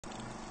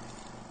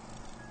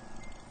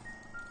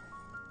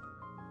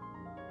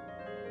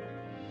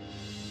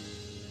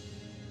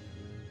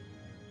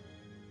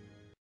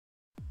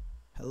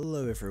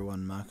Hello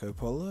everyone, Marco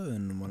Polo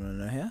and Wanna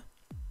Know here.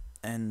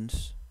 And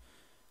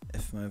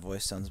if my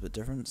voice sounds a bit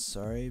different,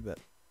 sorry, but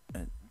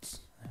I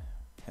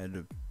had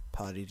a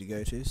party to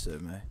go to, so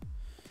there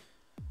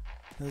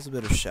was a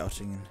bit of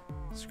shouting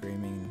and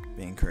screaming and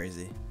being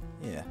crazy.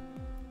 Yeah.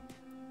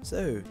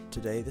 So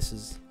today this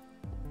is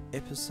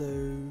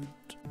episode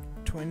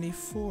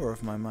 24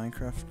 of my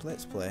Minecraft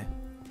Let's Play.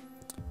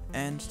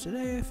 And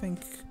today I think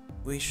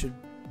we should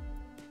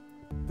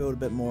build a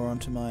bit more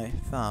onto my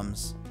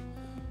farms.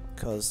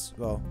 Because,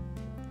 well,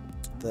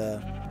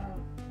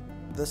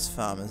 this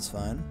farm is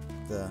fine,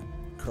 the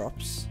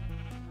crops,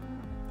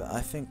 but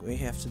I think we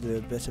have to do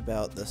a bit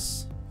about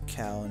this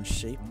cow and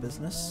sheep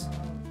business,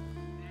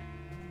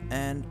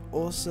 and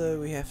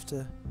also we have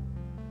to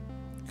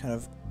kind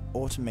of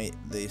automate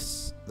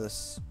this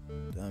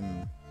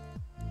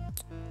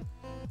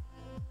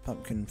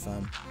pumpkin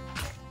farm,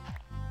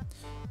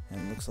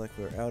 and it looks like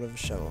we're out of a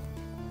shovel,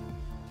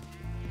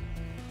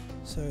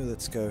 so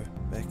let's go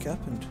back up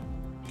and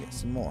get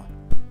some more.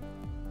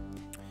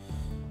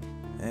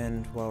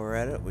 And while we're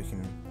at it, we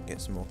can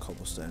get some more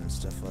cobblestone and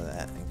stuff like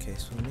that in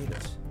case we need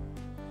it.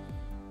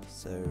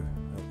 So,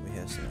 we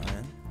have some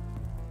iron.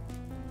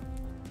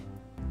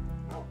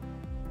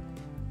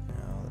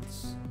 Now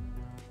let's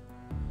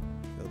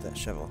build that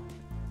shovel.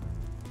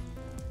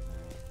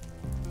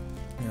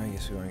 Now I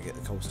guess we want to get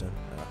the cobblestone.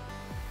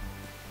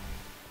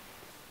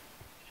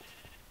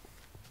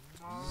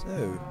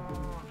 So,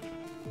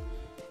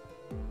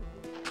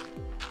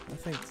 I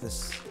think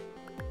this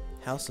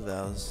house of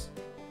ours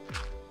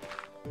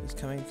is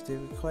coming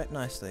together quite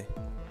nicely.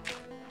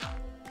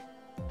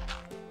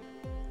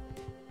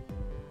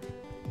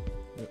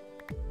 Yep.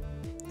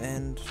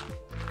 And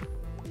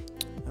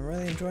I'm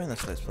really enjoying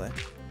this Let's Play.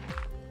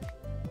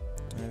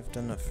 I've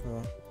done it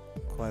for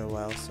quite a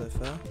while so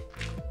far.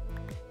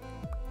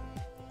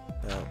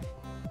 About,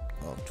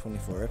 well,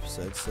 24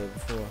 episodes, so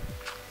before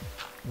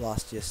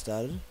last year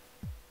started.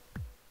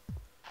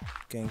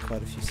 Gained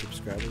quite a few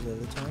subscribers over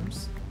the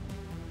times.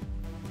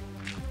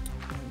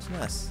 It's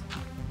nice.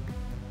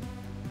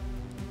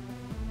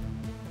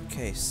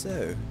 Okay,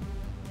 so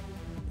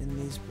in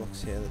these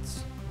blocks here,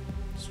 let's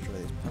destroy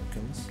these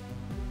pumpkins.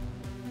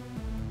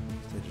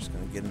 They're just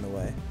going to get in the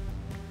way.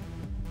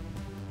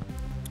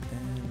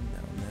 And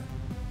that one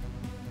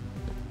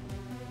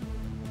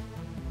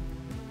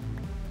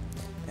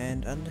there.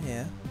 And under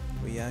here,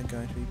 we are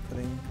going to be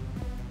putting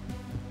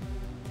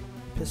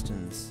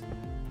pistons.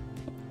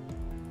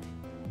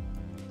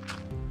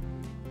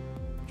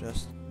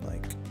 Just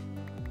like,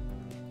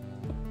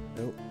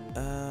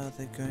 oh,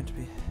 they're going to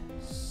be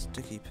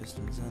sticky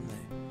pistons, aren't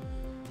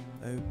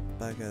they? Oh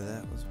bugger,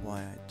 that was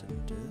why I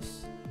didn't do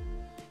this.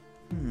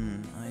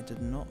 I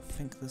did not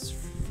think this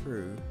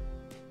through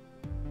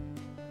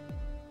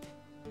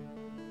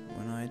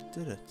when I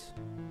did it.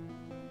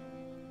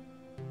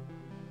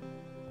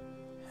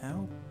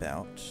 How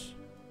about,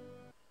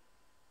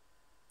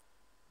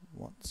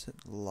 what's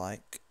it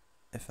like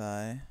if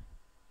I...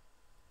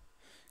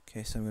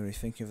 Okay, so I'm going to be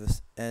thinking of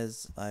this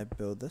as I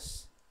build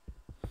this.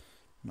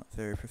 Not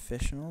very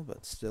professional,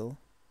 but still.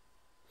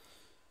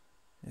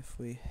 If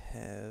we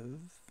have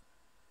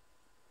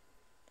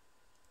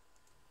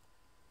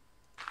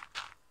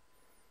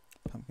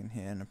a pumpkin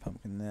here and a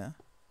pumpkin there,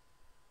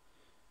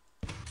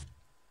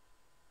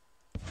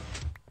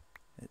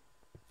 it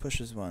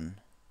pushes one.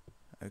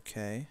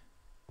 Okay.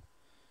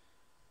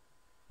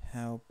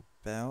 How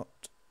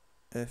about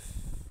if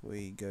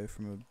we go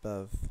from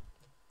above?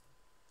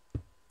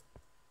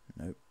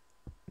 Nope.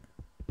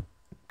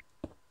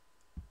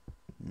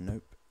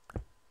 Nope.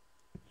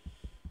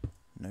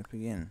 Nope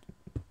again.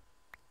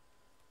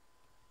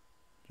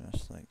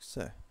 Just like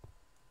so.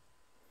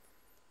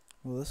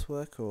 Will this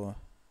work, or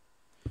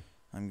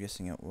I'm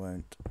guessing it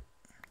won't?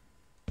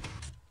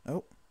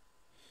 Oh.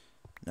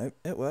 Nope,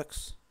 it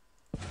works.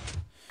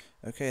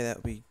 Okay, that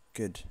would be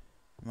good.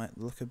 Might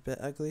look a bit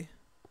ugly,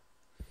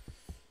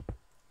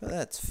 but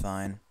that's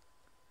fine.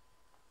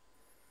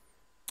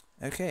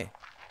 Okay.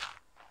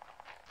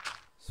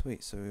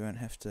 Sweet, so we won't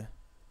have to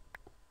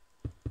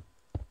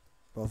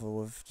bother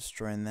with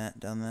destroying that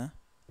down there.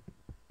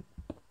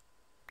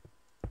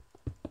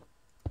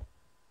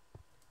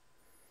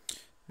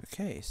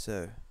 Okay,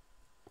 so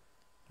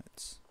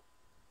let's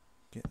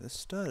get this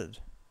started.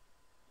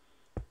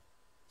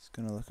 It's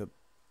gonna look a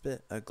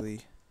bit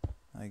ugly,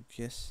 I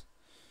guess,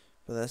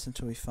 but that's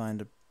until we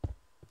find a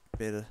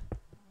better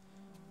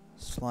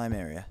slime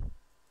area,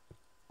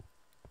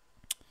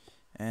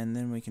 and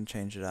then we can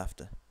change it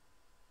after.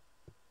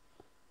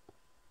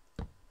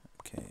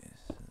 Okay,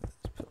 so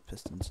let's put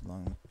pistons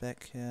along the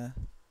back here,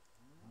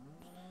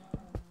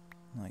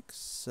 like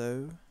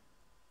so.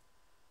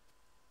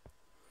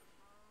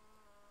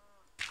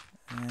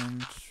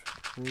 And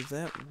will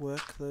that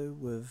work though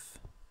with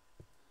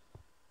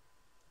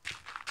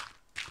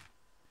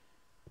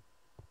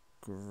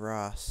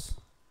grass?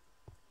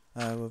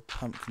 With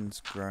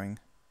pumpkins growing?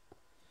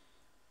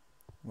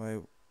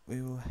 Well,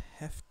 we will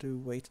have to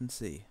wait and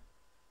see.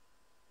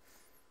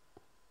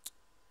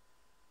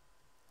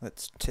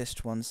 Let's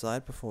test one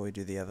side before we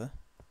do the other.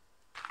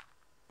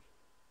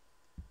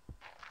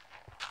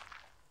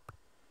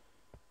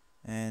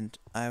 and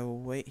I will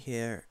wait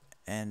here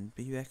and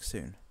be back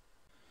soon.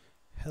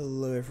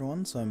 Hello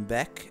everyone, so I'm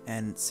back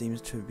and it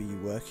seems to be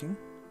working.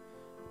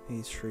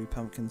 These 3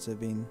 pumpkins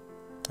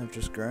have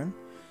just grown,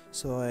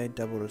 so I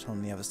doubled it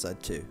on the other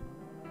side too,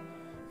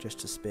 just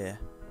to spare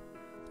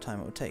the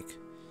time it would take.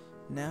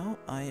 Now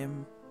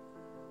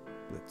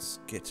let's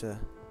get to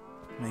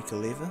make a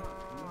lever.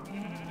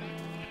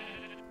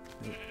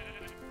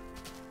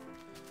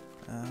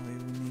 We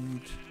will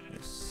need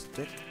a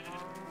stick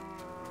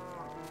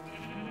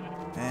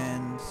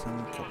and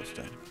some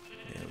cobblestone.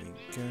 There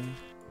we go.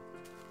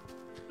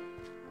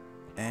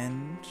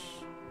 And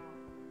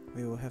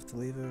we will have the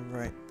lever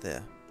right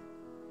there.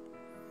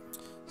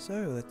 So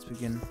let's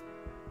begin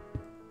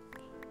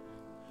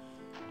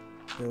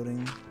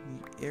building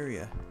the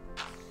area.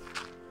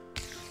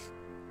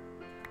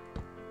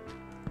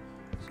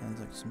 Sounds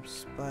like some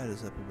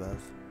spiders up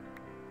above.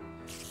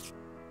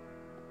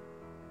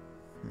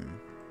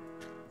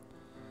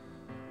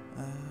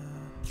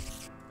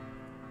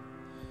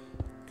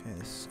 Okay,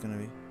 this is gonna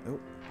be... Oh!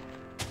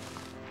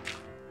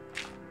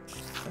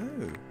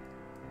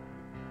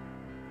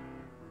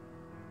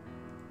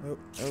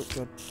 Oh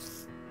god.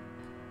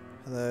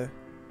 Hello.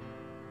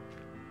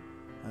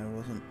 I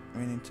wasn't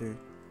meaning to...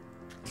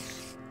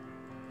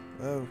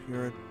 Oh,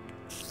 you're a...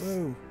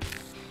 Whoa!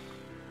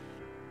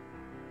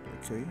 Did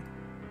I kill you?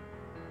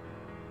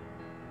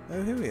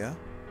 Oh, here we are.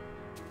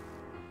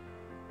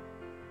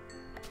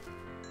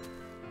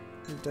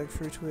 We dug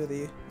through to where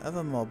the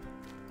other mob.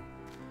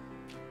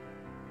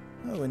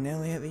 Oh, we're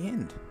nearly at the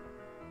end.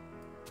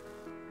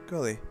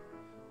 Golly.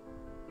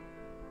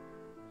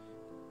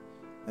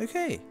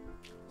 Okay.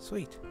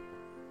 Sweet.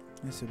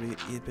 This will be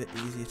a bit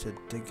easier to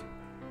dig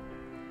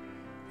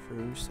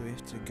through, so we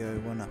have to go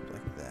one up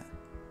like that.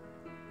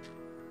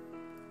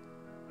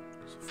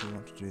 So if we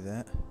want to do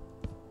that,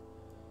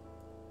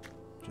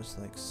 just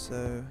like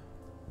so.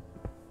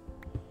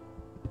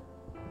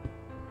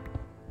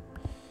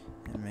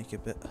 And make it a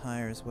bit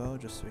higher as well,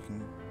 just so we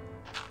can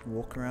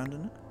walk around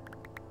in it.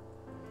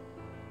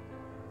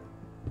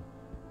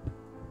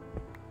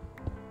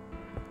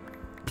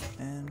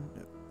 And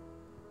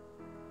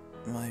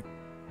my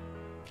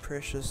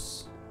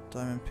precious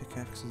diamond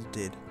pickaxe is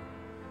dead.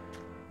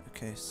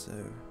 Okay, so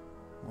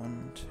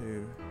 1,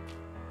 2.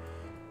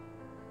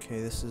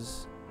 Okay,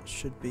 this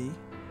should be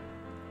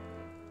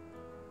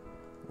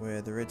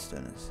where the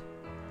redstone is.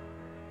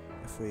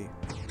 If we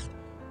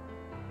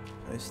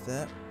place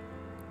that,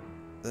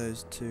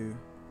 those 2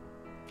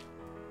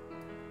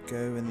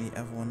 go and the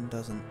other one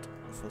doesn't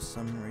for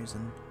some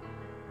reason.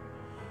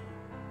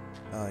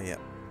 Oh yeah,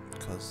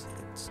 because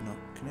it's not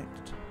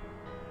connected.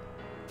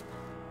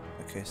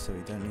 Okay, so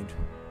we don't need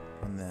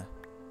one there.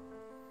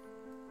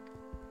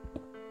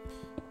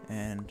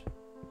 And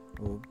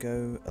we'll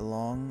go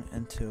along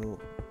until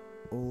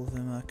all of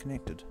them are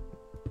connected.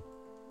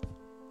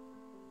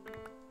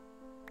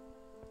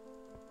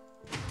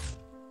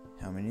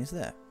 How many is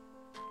there?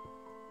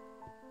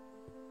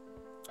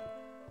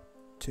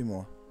 2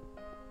 more.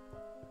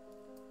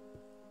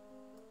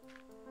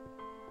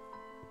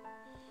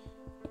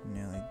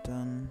 Nearly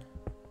done.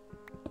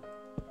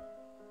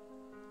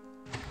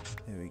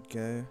 There we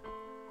go.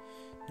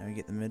 Now we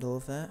get the middle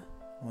of that.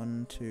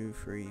 1, 2,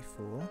 3,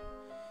 4.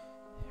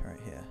 Right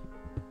here.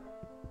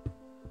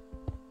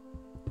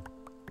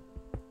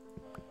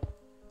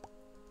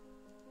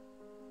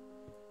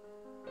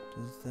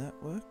 Does that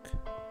work?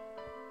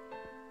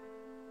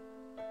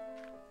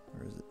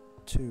 Or is it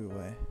 2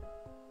 away?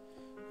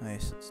 Oh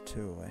yes, it's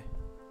 2 away.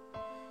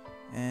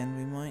 And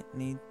we might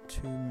need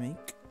to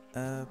make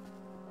a...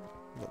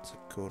 what's it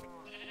called?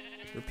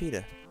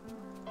 Repeater.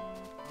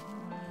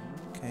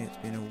 Okay, it's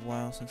been a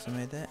while since I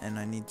made that, and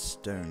I need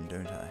stone,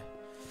 don't I?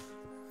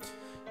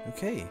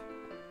 Okay.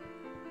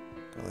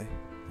 Golly,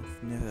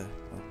 I've never...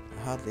 well,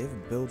 I hardly ever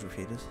build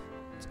repeaters.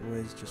 It's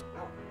always just...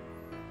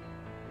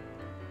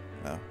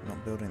 well,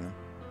 not building them.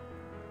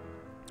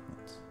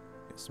 Let's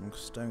get some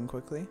stone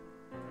quickly.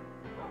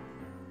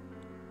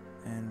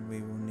 And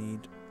we will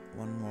need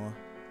 1 more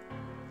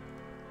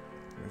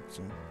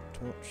redstone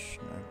torch.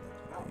 No,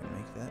 that's not how you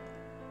make that.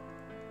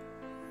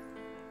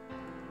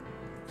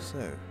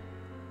 So...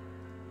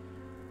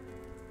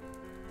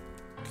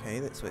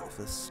 okay, let's wait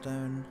for the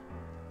stone.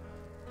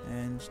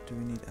 And do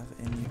we need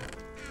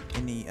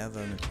any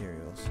other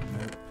materials?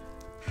 Nope.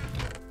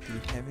 Do we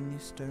have any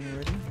stone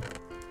already?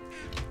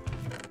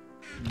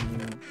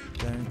 No,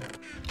 don't.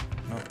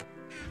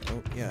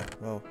 Oh, yeah,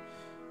 well,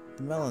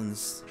 the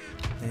melons,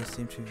 they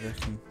seem to be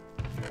working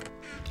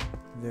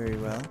very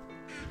well.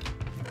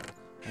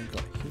 I've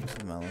got heaps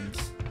of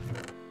melons,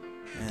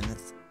 and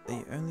that's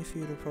the only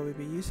food I'll probably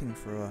be using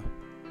for a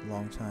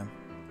long time.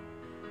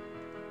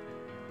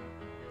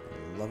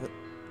 I love it.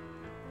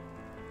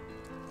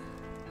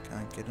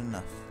 Can't get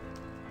enough.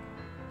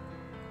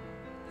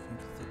 I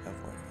think the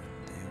other way.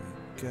 There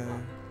we go.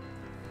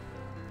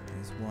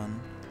 There's one.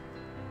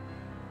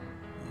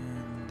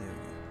 And there we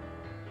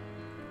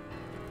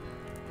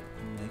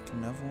go. Make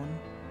another one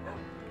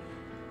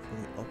for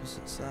the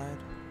opposite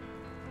side.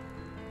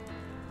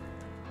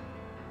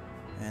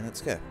 And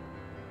let's go.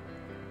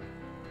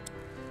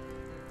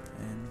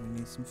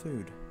 some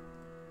food.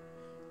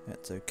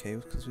 That's okay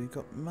because we've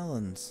got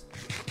melons.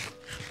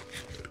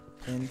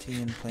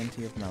 Plenty and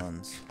plenty of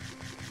melons.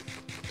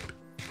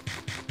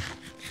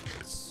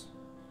 Let's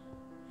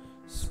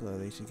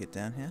slowly to get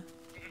down here.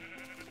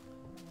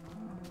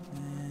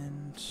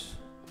 And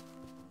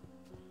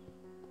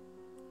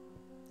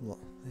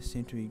they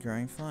seem to be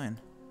growing fine.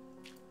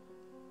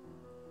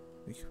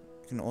 We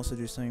can also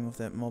do something with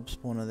that mob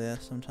spawner there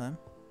sometime.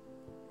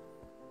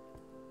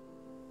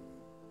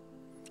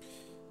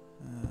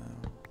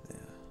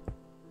 There.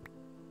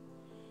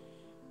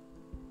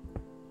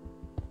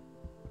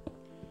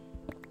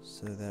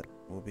 So that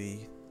will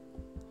be...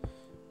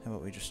 How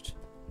about we just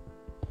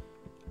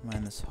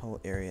mine this whole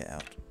area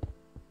out?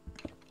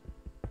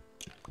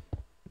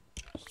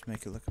 Just to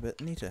make it look a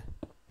bit neater.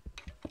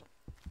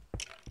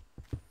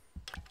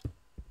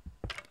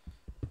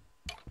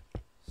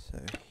 So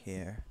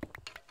here.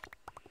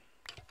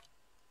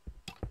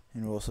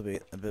 And will also be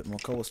a bit more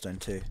cobblestone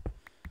too,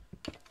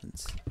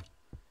 since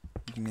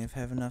you can never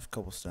have enough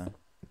cobblestone,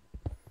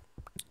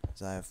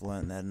 as I have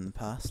learnt that in the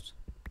past.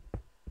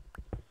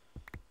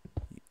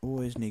 You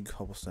always need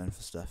cobblestone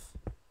for stuff,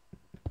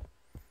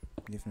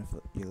 even if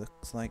it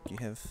looks like you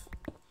have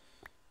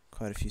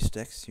quite a few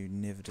stacks, you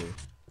never do.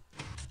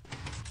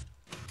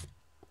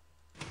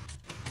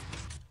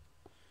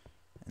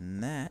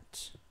 And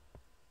that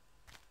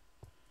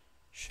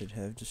should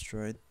have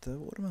destroyed the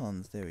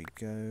watermelons. There we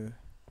go.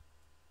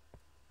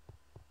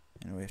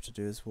 And all we have to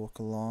do is walk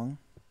along.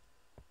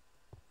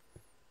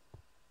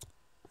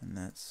 And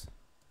that's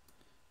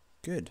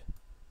good.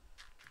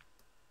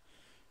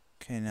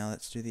 Okay, now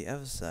let's do the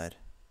other side.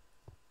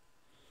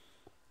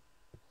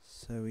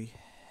 So we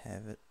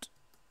have it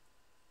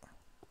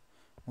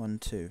 1,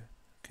 2.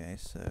 Okay,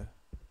 so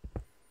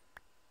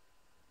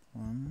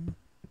 1,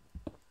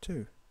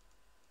 2.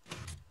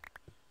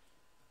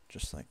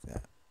 Just like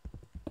that.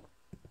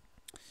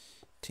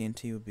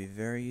 TNT would be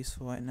very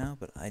useful right now,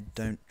 but I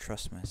don't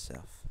trust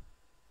myself.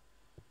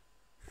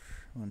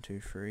 1, 2,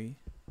 3.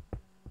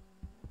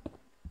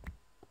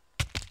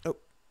 Oh,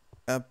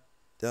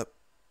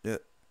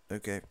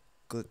 okay,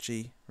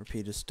 glitchy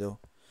repeaters still.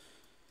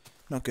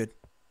 Not good.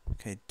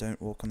 Okay,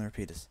 don't walk on the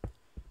repeaters.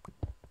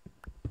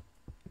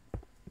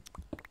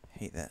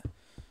 Hate that.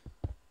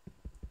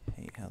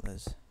 Hate how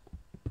those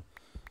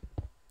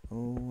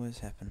always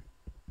happen.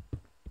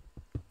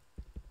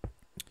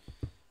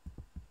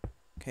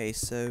 Okay,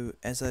 so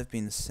as I've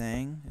been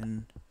saying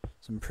in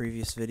some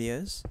previous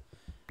videos,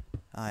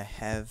 I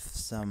have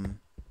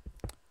some,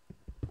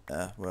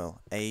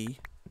 a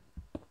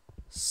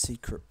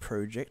secret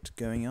project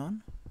going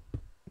on.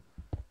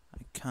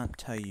 I can't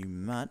tell you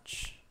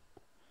much,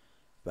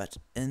 but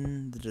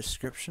in the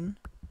description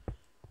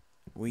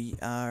we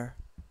are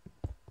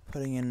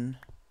putting in,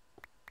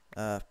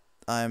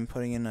 I'm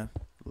putting in a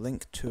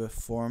link to a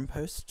forum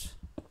post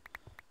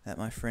that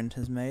my friend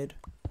has made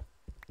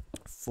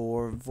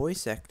for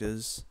voice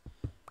actors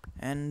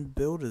and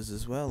builders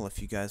as well,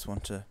 if you guys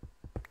want to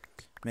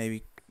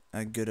maybe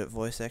are good at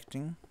voice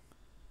acting.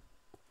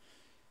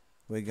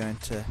 We're going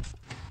to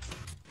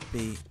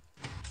be,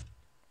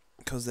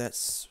 because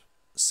that's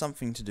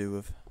something to do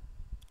with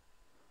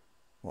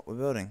what we're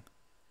building.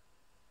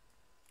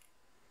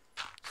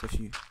 So if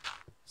you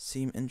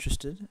seem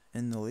interested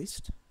in the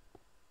least,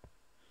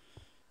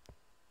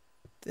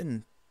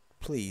 then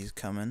please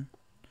come and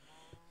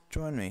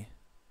join me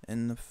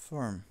in the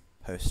forum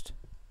post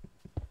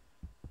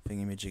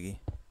thingamajiggy,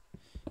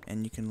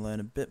 and you can learn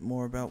a bit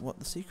more about what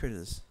the secret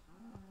is.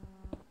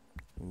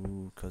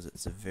 Ooh, because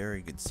it's a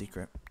very good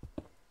secret.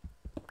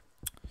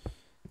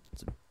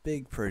 It's a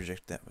big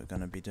project that we're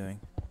going to be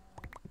doing.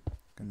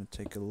 Going to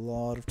take a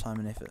lot of time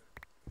and effort,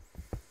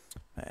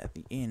 but at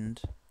the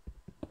end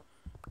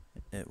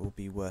it will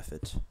be worth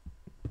it.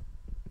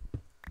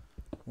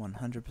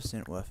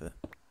 100% worth it.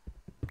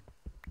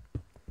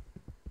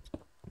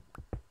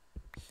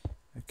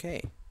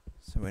 Okay,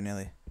 so we're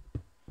nearly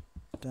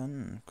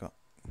done. I've got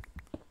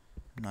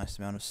a nice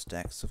amount of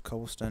stacks of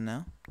cobblestone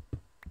now.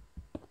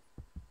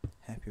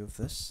 Happy with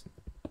this.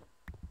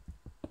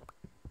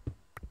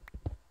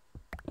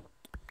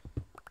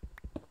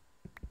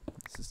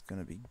 This is going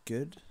to be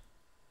good.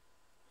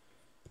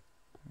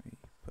 We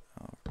put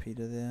our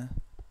repeater there.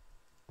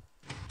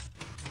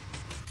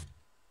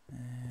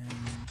 And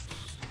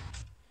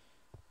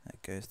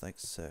that goes like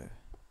so.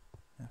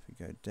 Now if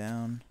we go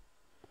down,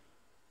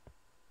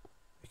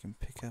 we can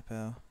pick up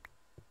our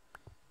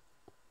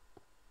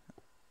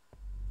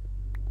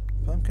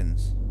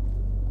pumpkins.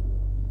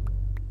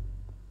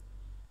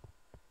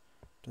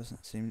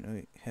 Doesn't seem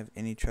to have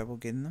any trouble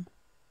getting them.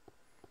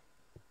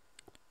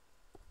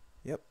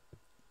 Yep,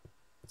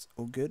 it's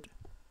all good.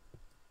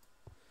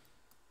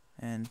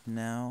 And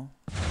now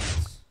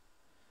let's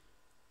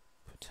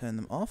turn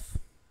them off.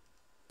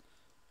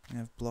 We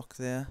have block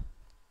there,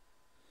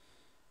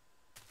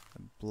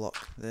 a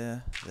block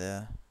there,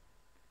 there.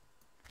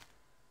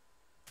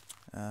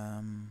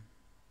 Let's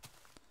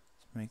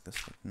make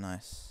this look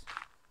nice.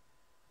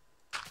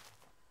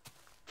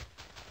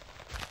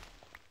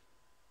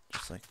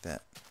 Just like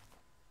that.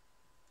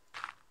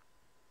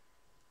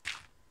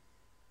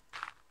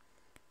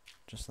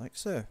 just like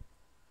so.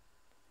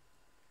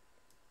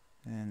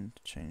 And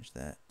change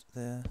that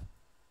there.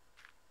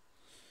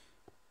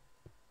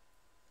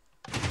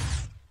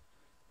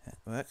 That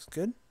works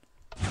good.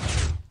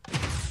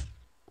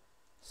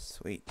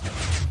 Sweet.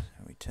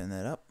 We turn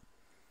that up.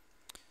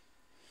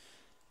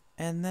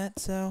 And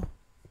that's our,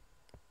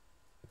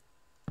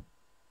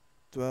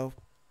 well,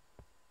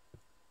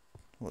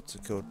 what's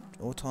it called?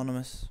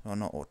 Autonomous? Well,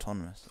 not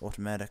autonomous.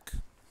 Automatic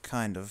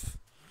kind of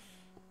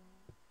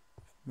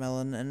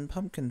melon and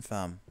pumpkin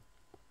farm.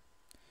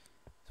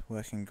 It's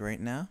working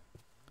great now.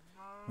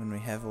 When we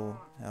have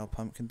all our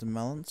pumpkins and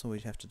melons, all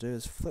we have to do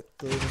is flick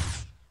the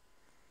lever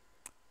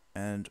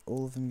and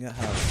all of them get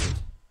harvested.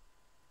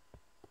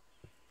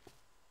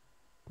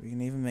 We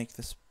can even make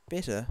this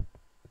better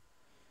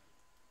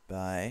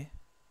by...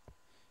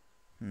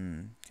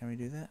 can we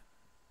do that?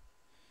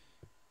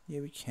 Yeah,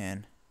 we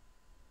can.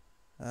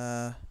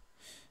 No,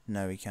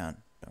 we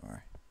can't. Don't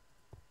worry.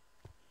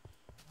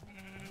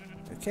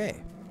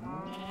 Okay.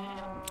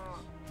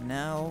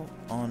 Now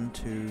on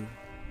to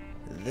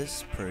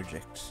this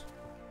project.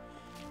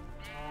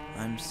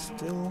 I'm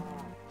still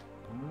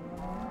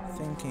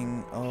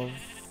thinking of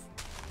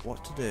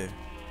what to do,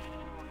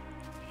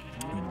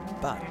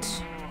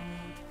 but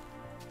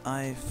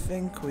I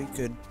think we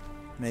could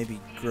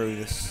maybe grow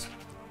this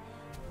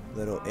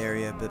little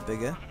area a bit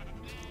bigger,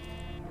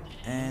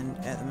 and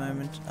at the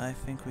moment I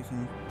think we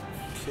can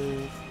kill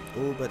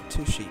all but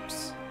 2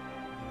 sheeps,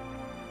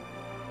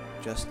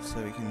 just so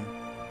we can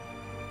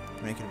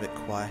make it a bit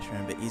quieter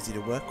and a bit easy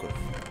to work with.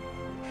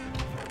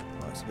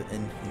 Well, it's a bit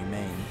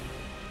inhumane.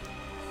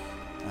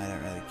 I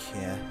don't really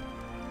care.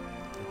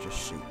 They're just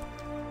sheep.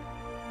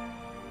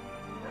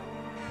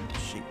 And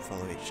sheep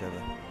follow each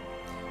other.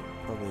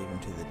 Probably even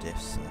to the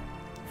death, so...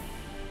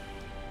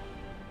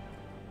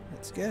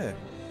 Let's go.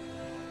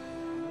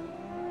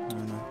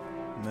 On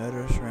a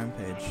murderous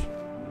rampage.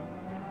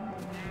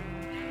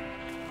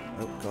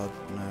 Oh god,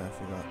 no, I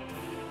forgot.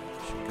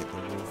 I should get the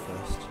wool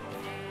first.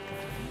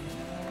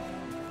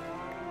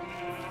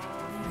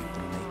 Make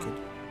them naked.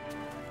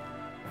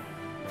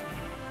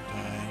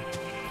 Die.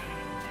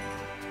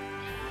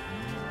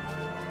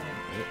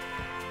 Yep.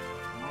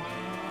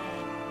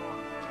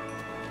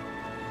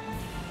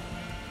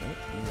 Oh,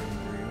 you're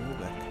real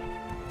back.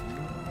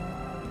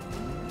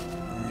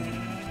 And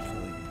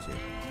kill you too.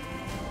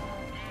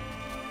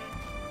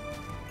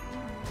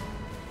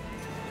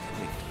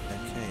 Sweet.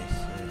 Okay,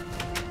 so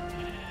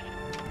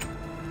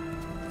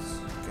let's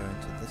go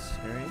into this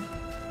area.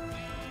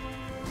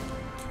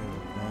 Kill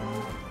 1,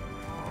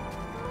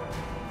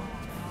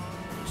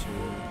 2,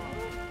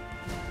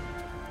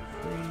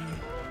 3,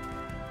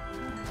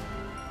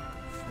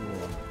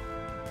 4.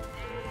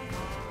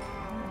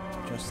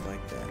 Just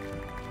like that.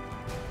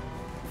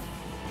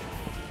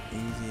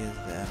 Easy as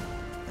that.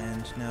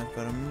 And now I've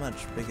got a much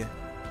bigger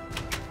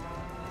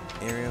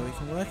area we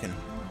can work in.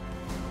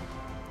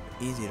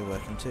 Easier to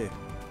work in too.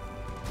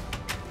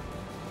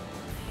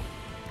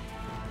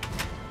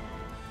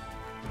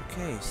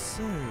 Okay,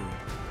 so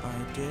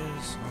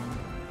ideas on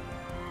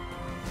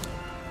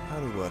how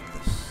to work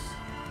this.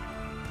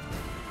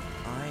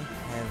 I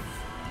have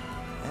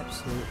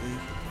absolutely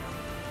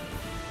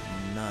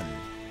none.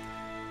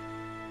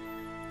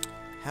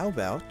 How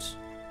about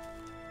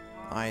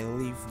I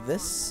leave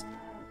this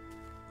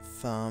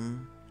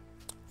farm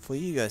for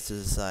you guys to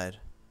decide.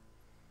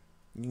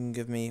 You can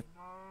give me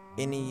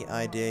any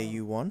idea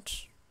you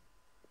want.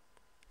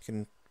 You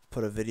can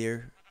put a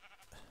video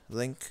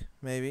link,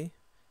 maybe,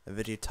 a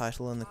video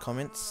title in the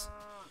comments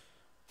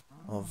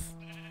of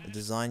a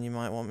design you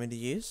might want me to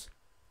use.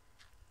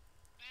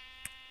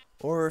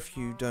 Or if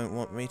you don't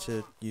want me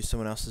to use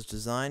someone else's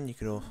design, you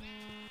could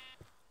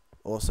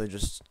also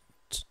just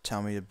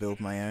tell me to build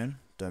my own.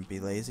 Don't be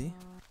lazy.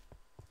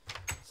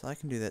 So I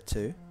can do that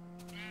too.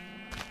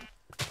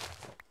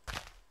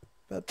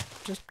 But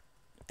just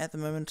at the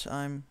moment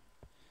I'm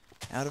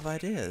out of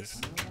ideas.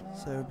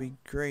 So it would be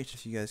great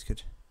if you guys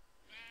could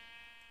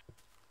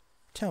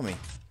tell me.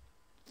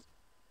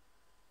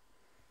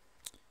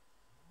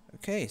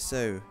 Okay,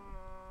 so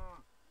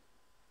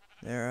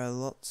there are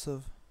lots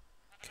of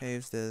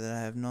caves there that I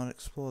have not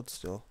explored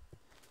still.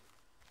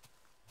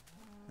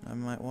 And I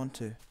might want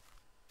to.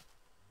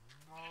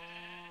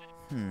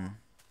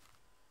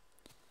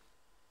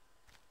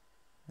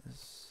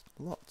 There's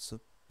lots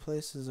of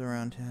places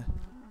around here.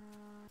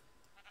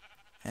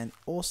 And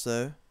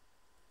also,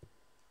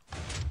 I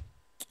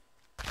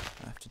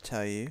have to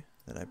tell you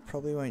that I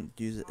probably won't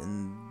do it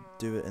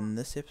in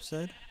this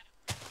episode,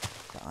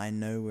 but I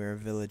know where a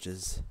village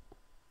is.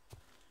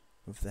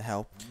 With the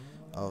help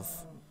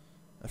of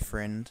a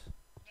friend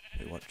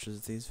who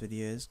watches these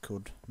videos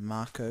called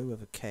Marco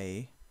with a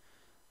K,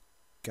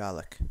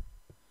 Gaelic,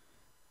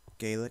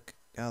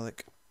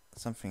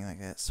 something like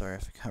that. Sorry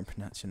if I can't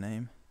pronounce your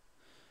name.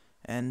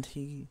 And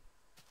he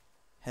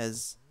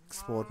has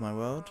explored my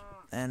world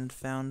and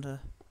found a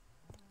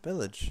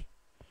village.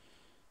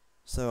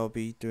 So I'll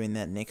be doing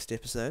that next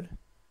episode.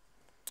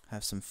 I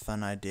have some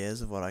fun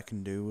ideas of what I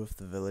can do with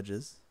the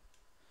villages.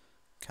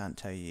 Can't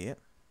tell you yet,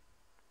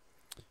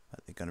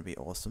 but they're going to be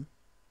awesome.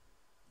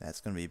 That's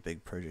going to be a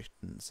big project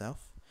in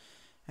itself.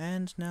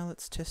 And now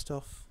let's test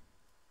off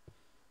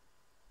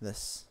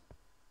this.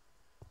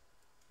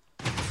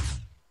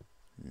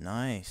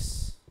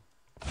 Nice.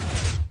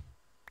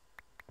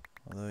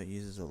 Although it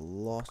uses a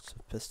lot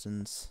of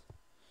pistons,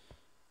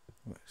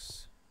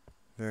 works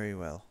very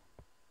well.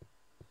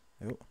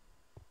 Oh.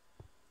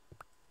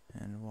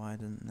 And why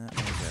didn't that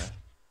one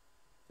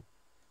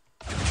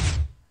go?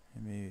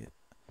 Maybe it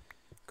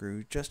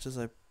grew just as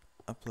I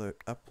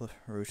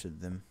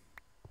uprooted them.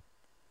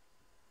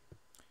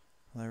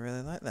 Well, I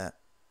really like that.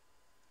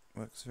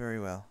 Works very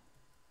well.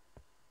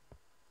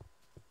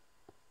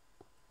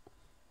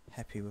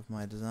 Happy with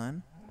my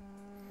design.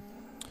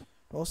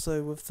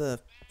 Also with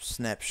the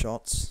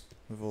snapshots,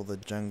 with all the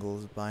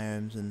jungles,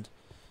 biomes and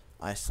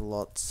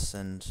isolots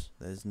and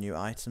those new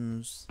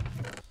items,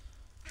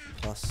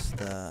 plus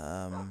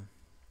the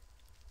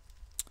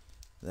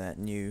that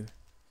new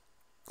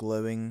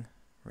glowing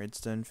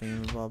redstone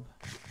thingamabob,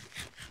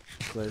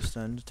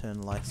 glowstone to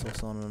turn light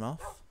source on and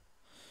off.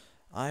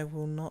 I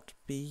will not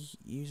be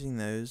using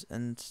those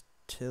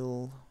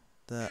until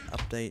the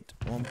update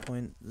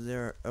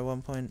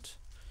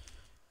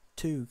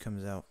 1.2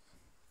 comes out,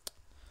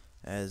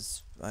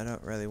 as I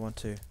don't really want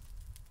to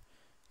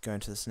go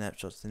into the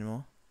snapshots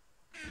anymore.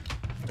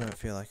 Don't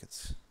feel like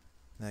it's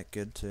that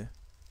good to.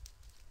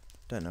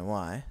 Don't know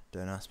why,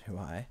 don't ask me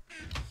why.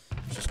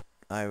 Just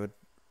I would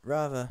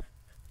rather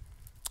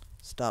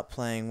start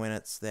playing when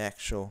it's the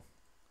actual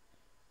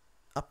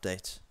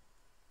update.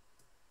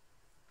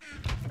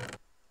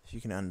 If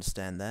you can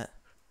understand that.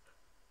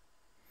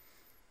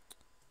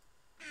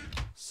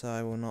 So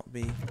I will not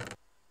be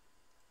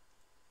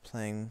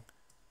playing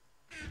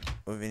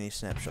with any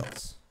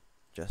snapshots,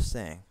 just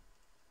saying.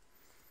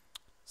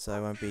 So I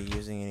won't be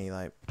using any,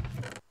 like,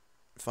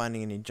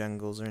 finding any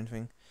jungles or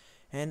anything.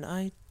 And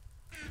I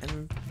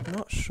am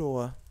not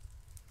sure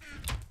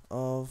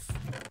of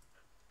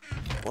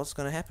what's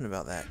going to happen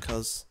about that,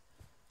 because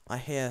I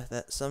hear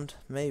that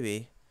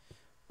maybe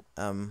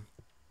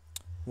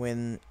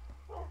when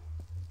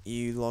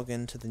you log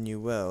into the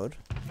new world,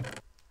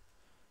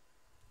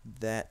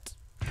 that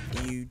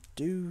you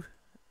do,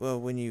 well,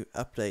 when you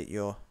update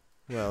your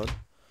world,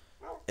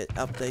 it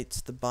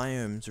updates the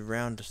biomes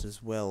around it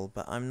as well,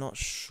 but I'm not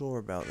sure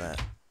about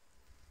that.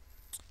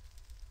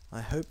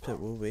 I hope it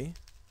will be,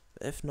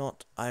 but if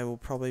not, I will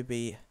probably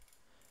be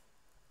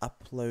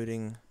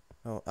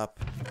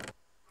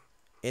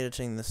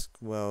editing this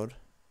world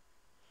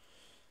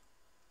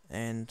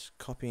and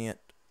copying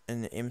it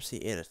in the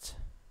MC Edit,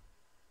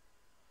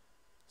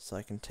 so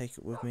I can take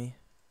it with me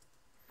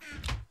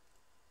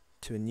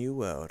to a new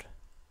world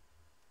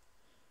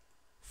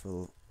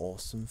full of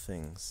awesome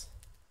things.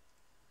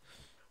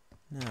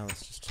 Now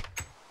let's just,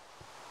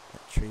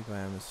 that tree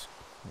biome is,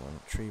 well,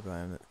 not tree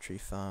biome, that tree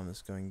farm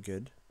is going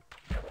good.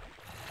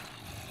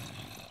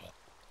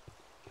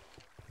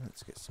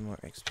 Let's get some more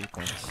XP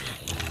points.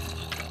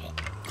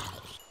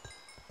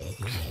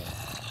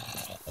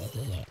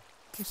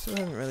 We still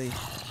haven't really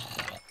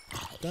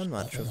done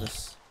much with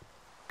this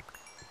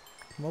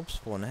mob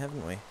spawner,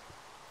 haven't we?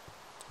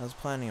 I was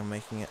planning on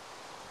making it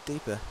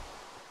deeper.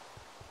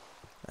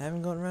 I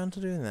haven't gotten around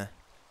to doing that.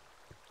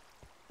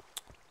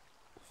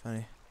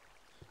 Funny.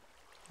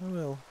 I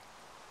will.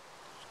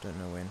 Just don't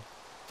know when.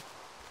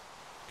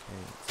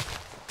 Okay, let's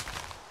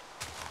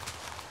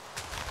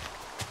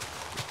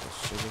get the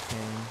sugar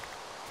cane.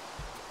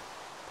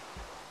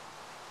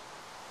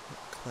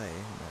 Clay,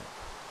 no.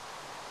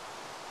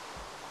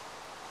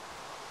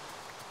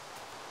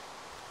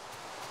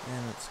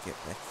 And let's get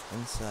back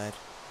inside.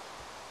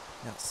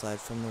 Outside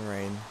from the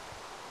rain.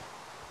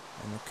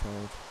 And the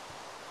cold.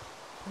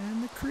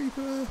 And the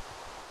creeper!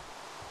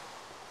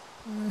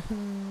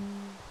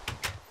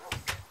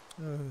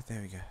 Oh,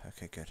 there we go.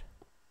 Okay, good.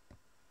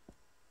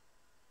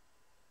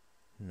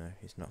 No,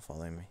 he's not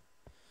following me.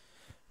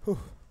 Whew.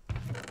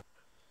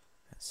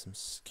 That's some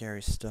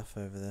scary stuff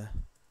over there.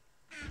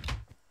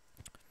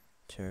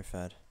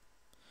 Terrified.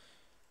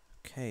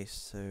 Okay,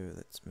 so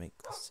let's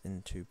make this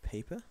into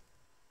paper.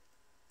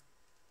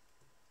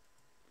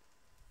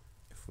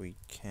 If we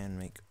can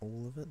make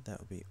all of it, that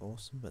would be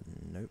awesome, but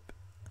nope.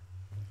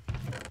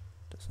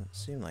 Doesn't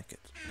seem like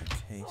it.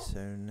 Okay,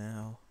 so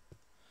now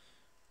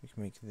we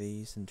can make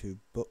these into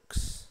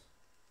books.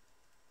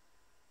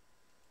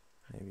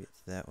 Maybe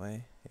it's that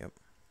way. Yep.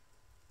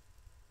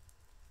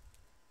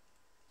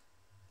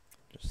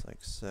 Just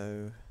like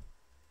so.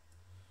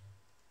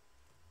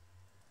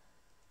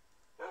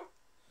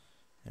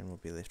 And we'll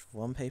be left with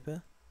one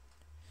paper,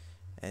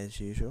 as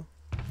usual.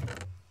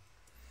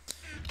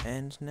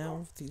 And now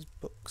with these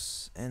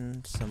books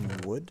and some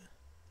wood,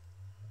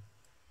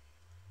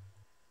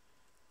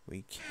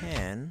 we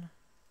can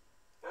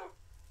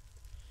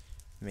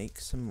make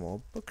some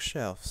more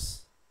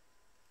bookshelves.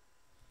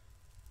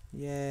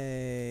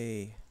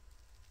 Yay!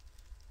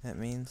 That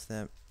means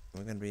that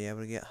we're going to be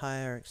able to get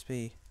higher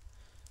XP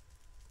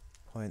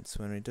points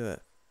when we do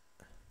it.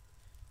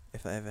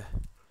 If I ever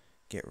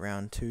get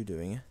round to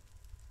doing it.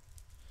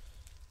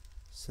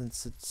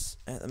 Since it's,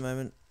 at the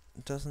moment,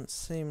 doesn't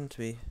seem to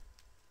be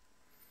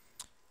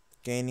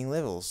gaining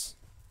levels.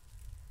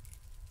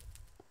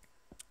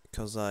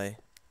 Because I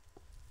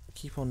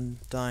keep on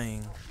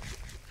dying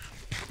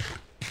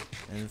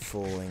and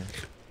falling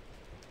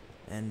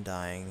and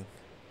dying.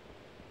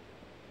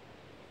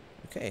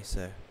 Okay,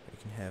 so we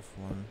can have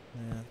one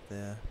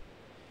there,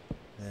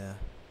 there.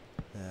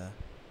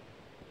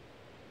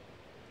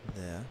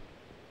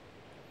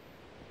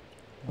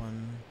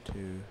 1,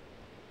 2,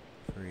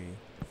 3,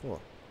 4.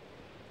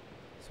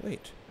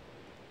 Sweet.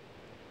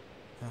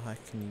 How high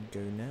can you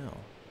go now?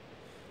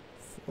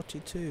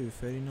 42,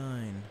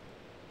 39.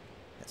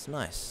 That's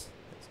nice.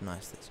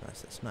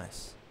 That's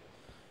nice.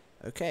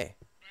 Okay.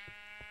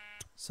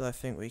 So I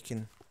think we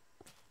can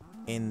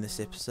end this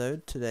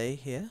episode today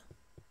here.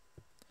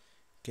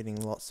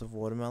 Getting lots of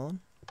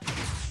watermelon.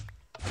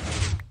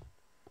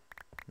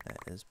 That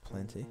is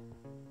plenty.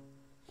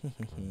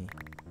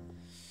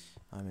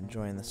 I'm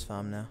enjoying this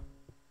farm now.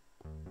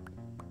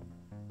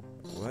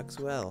 It works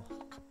well.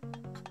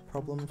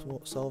 Problem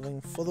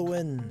solving for the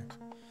win.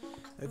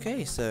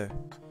 Okay, so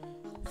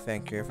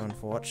thank you everyone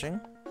for watching,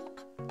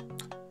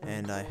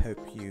 and I hope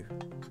you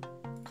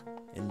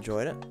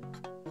enjoyed it.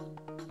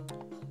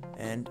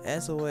 And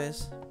as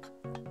always,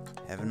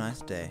 have a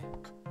nice day.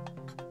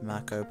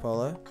 Marco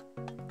Polo,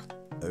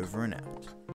 over and out.